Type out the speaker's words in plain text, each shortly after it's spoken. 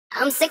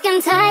I'm sick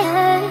and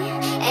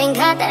tired, ain't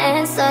got the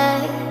answers.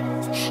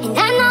 And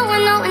I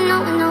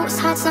know it's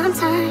hard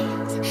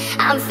sometimes.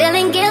 I'm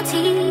feeling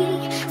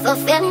guilty for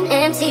feeling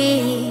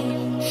empty,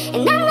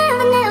 and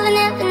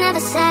I'm never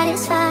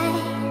satisfied.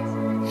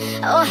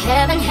 Oh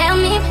heaven, help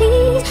me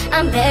please,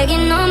 I'm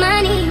begging on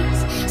my knees.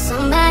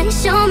 Somebody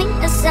show me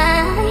a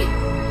sign.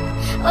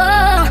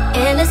 Oh,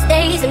 endless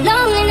days and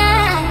lonely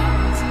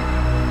nights,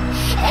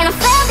 and I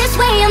felt this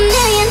way a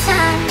million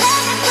times.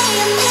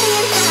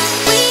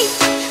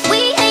 We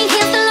ain't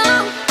here for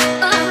long,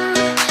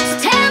 so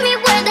tell me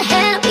where the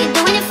hell are we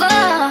doing it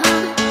for?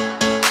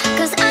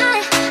 'Cause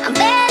I'm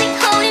barely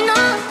holding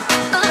on.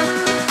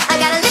 I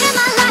gotta live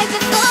my life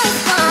before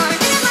it's gone.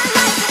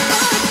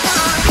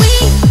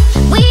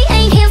 We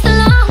ain't here for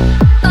long,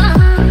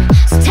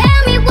 so tell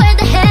me where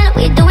the hell are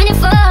we doing it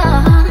for?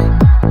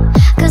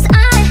 'Cause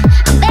I'm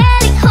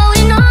barely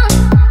holding on.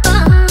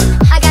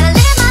 I gotta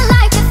live my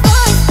life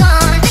before it's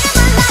gone.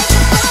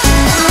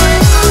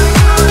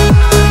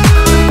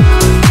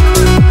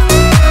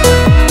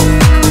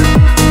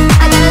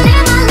 I gotta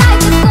live my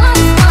life before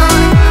it's gone.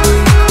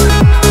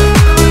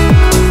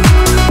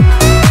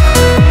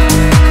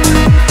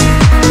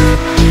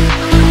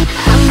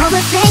 I'm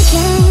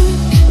overthinking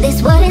this,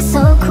 what is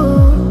so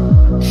cool,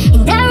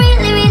 and I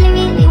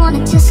really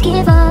wanna just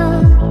give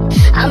up.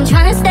 I'm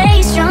trying to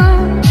stay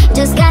strong,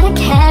 just gotta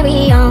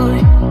carry on.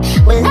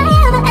 Will I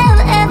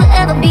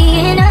ever be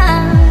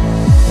enough?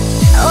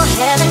 Oh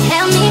heaven,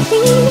 help me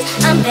please,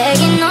 I'm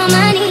begging on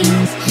my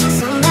knees.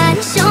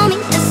 Somebody show me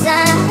a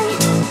sign.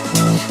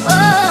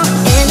 Oh,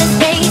 endless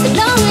days and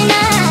lonely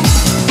nights,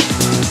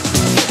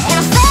 and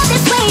I felt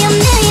this way a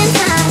million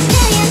times.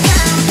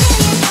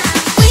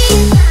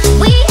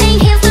 We ain't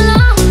here for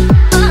long,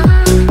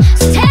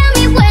 so tell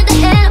me where the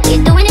hell are we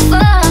doing it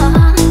for?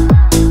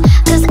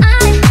 'Cause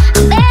I'm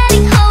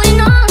barely holding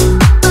on.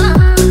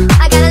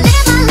 I gotta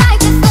live my life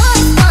before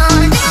it's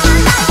gone.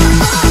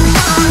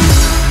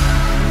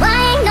 Why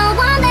ain't no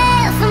one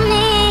there for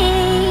me?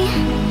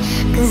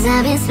 'Cause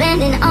I've been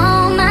spending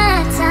all my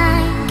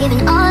time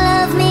giving all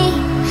of me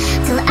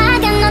till I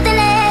got nothing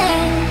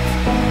left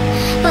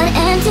but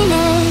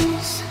emptiness.